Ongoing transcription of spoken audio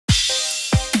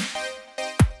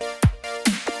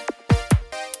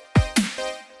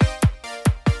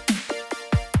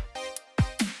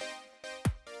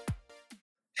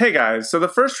Hey guys, so the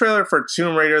first trailer for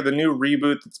Tomb Raider, the new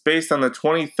reboot that's based on the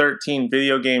 2013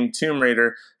 video game Tomb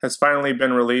Raider, has finally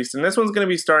been released, and this one's going to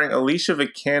be starring Alicia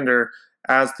Vikander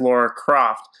as Lara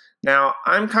Croft. Now,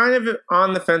 I'm kind of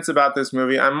on the fence about this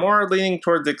movie. I'm more leaning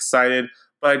towards excited,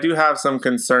 but I do have some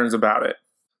concerns about it.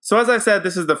 So as I said,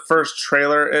 this is the first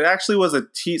trailer. It actually was a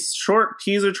short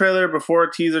teaser trailer before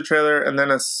a teaser trailer and then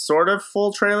a sort of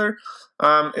full trailer.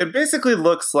 It basically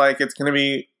looks like it's going to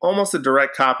be almost a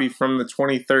direct copy from the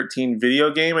 2013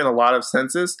 video game in a lot of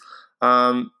senses.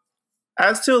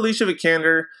 As to Alicia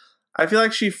Vikander, I feel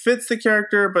like she fits the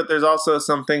character, but there's also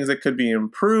some things that could be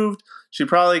improved. She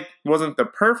probably wasn't the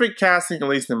perfect casting, at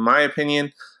least in my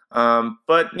opinion.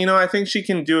 But, you know, I think she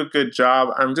can do a good job.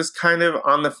 I'm just kind of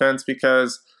on the fence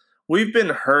because we've been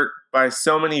hurt by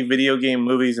so many video game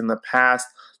movies in the past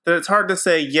that it's hard to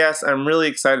say, yes, I'm really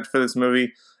excited for this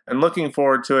movie and looking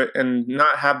forward to it and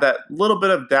not have that little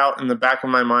bit of doubt in the back of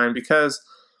my mind, because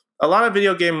a lot of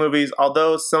video game movies,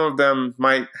 although some of them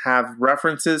might have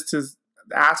references to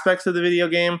aspects of the video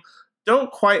game,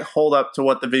 don't quite hold up to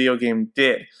what the video game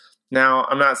did. Now,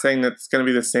 I'm not saying that it's going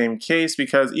to be the same case,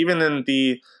 because even in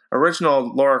the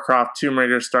original Lara Croft Tomb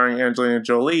Raider starring Angelina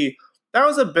Jolie, that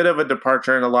was a bit of a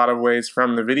departure in a lot of ways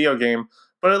from the video game,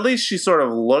 but at least she sort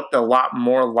of looked a lot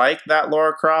more like that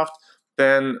Lara Croft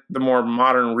than the more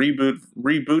modern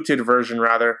rebooted version,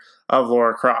 rather, of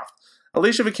Lara Croft.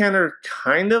 Alicia Vikander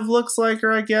kind of looks like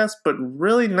her, I guess, but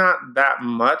really not that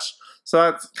much. So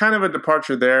that's kind of a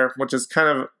departure there, which is kind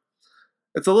of,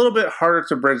 it's a little bit harder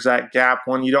to bridge that gap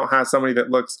when you don't have somebody that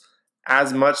looks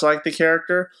as much like the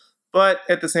character. But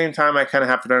at the same time, I kind of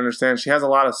have to understand she has a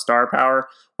lot of star power,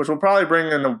 which will probably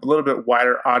bring in a little bit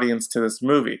wider audience to this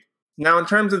movie. Now, in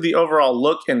terms of the overall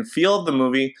look and feel of the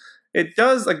movie, it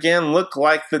does, again, look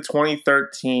like the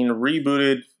 2013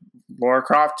 rebooted Lara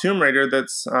Croft Tomb Raider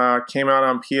that's came out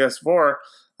on PS4.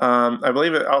 I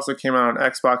believe it also came out on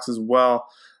Xbox as well.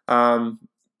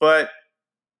 But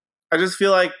I just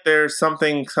feel like there's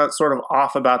something sort of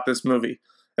off about this movie.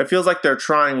 It feels like they're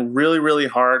trying really, really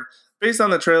hard. Based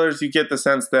on the trailers, you get the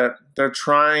sense that they're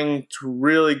trying to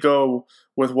really go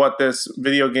with what this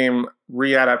video game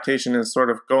readaptation is sort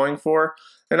of going for.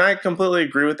 And I completely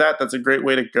agree with that. That's a great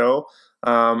way to go.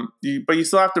 But you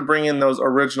still have to bring in those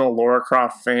original Lara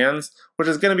Croft fans, which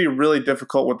is going to be really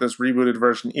difficult with this rebooted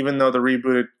version. Even though the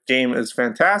rebooted game is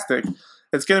fantastic,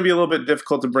 it's going to be a little bit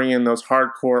difficult to bring in those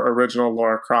hardcore original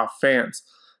Lara Croft fans.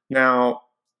 Now,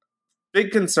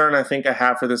 big concern I think I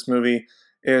have for this movie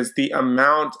is the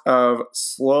amount of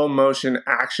slow motion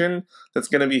action that's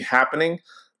going to be happening.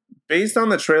 Based on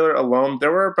the trailer alone,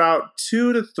 there were about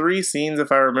 2 to 3 scenes,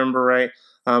 if I remember right.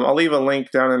 I'll leave a link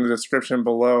down in the description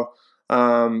below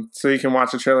so you can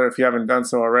watch the trailer if you haven't done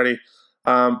so already.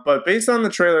 But based on the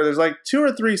trailer, there's like 2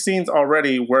 or 3 scenes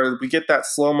already where we get that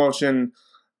slow motion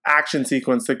action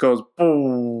sequence that goes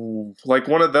boom, like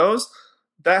one of those.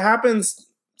 That happens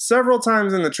several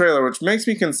times in the trailer, which makes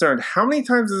me concerned. How many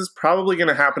times is this probably going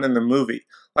to happen in the movie?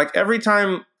 Like every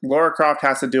time Lara Croft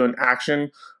has to do an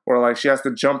action, or like she has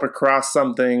to jump across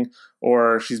something,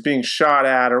 or she's being shot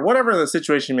at, or whatever the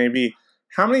situation may be,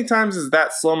 how many times is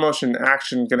that slow motion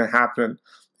action going to happen?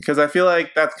 Because I feel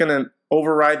like that's going to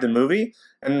override the movie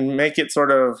and make it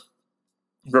sort of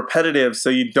repetitive, so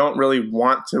you don't really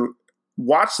want to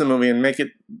watch the movie and make it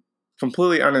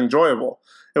completely unenjoyable.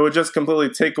 It would just completely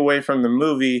take away from the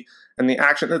movie and the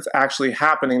action that's actually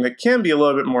happening that can be a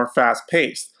little bit more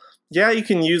fast-paced. Yeah, you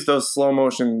can use those slow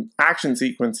motion action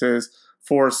sequences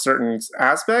for certain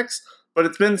aspects, but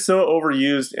it's been so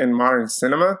overused in modern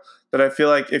cinema that I feel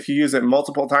like if you use it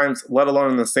multiple times, let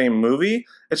alone in the same movie,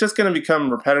 it's just going to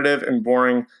become repetitive and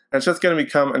boring, and it's just going to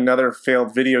become another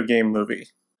failed video game movie.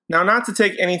 Now, not to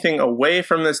take anything away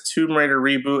from this Tomb Raider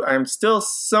reboot, I'm still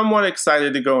somewhat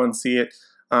excited to go and see it.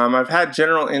 I've had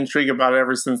general intrigue about it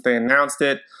ever since they announced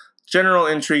it. General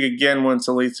intrigue again once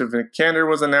Alicia Vikander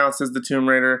was announced as the Tomb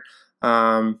Raider.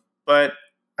 But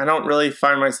I don't really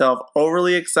find myself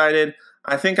overly excited.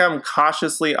 I think I'm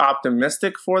cautiously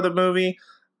optimistic for the movie,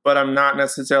 but I'm not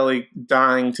necessarily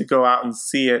dying to go out and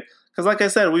see it. Because like I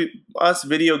said, us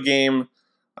video game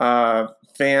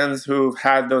fans who've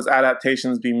had those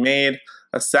adaptations be made,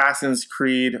 Assassin's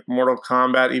Creed, Mortal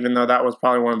Kombat, even though that was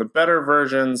probably one of the better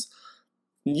versions,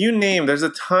 you name, there's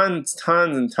tons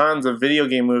and tons of video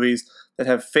game movies that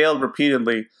have failed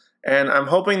repeatedly. And I'm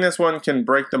hoping this one can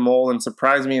break the mold and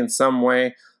surprise me in some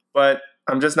way, but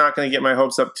I'm just not going to get my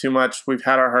hopes up too much. We've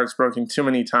had our hearts broken too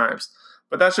many times.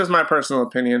 But that's just my personal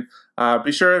opinion.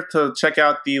 Be sure to check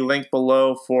out the link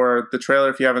below for the trailer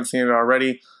if you haven't seen it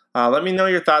already. Let me know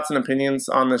your thoughts and opinions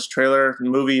on this trailer,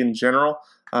 movie in general,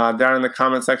 down in the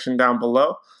comment section down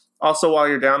below. Also, while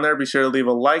you're down there, be sure to leave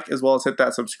a like as well as hit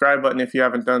that subscribe button if you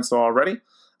haven't done so already.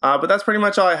 But that's pretty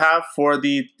much all I have for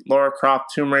the Lara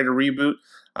Croft Tomb Raider reboot,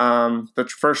 the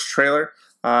first trailer.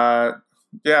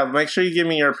 Yeah, make sure you give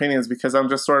me your opinions because I'm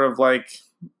just sort of like,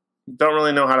 don't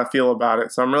really know how to feel about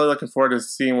it. So I'm really looking forward to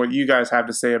seeing what you guys have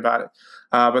to say about it.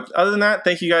 But other than that,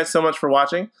 thank you guys so much for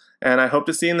watching, and I hope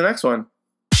to see you in the next one.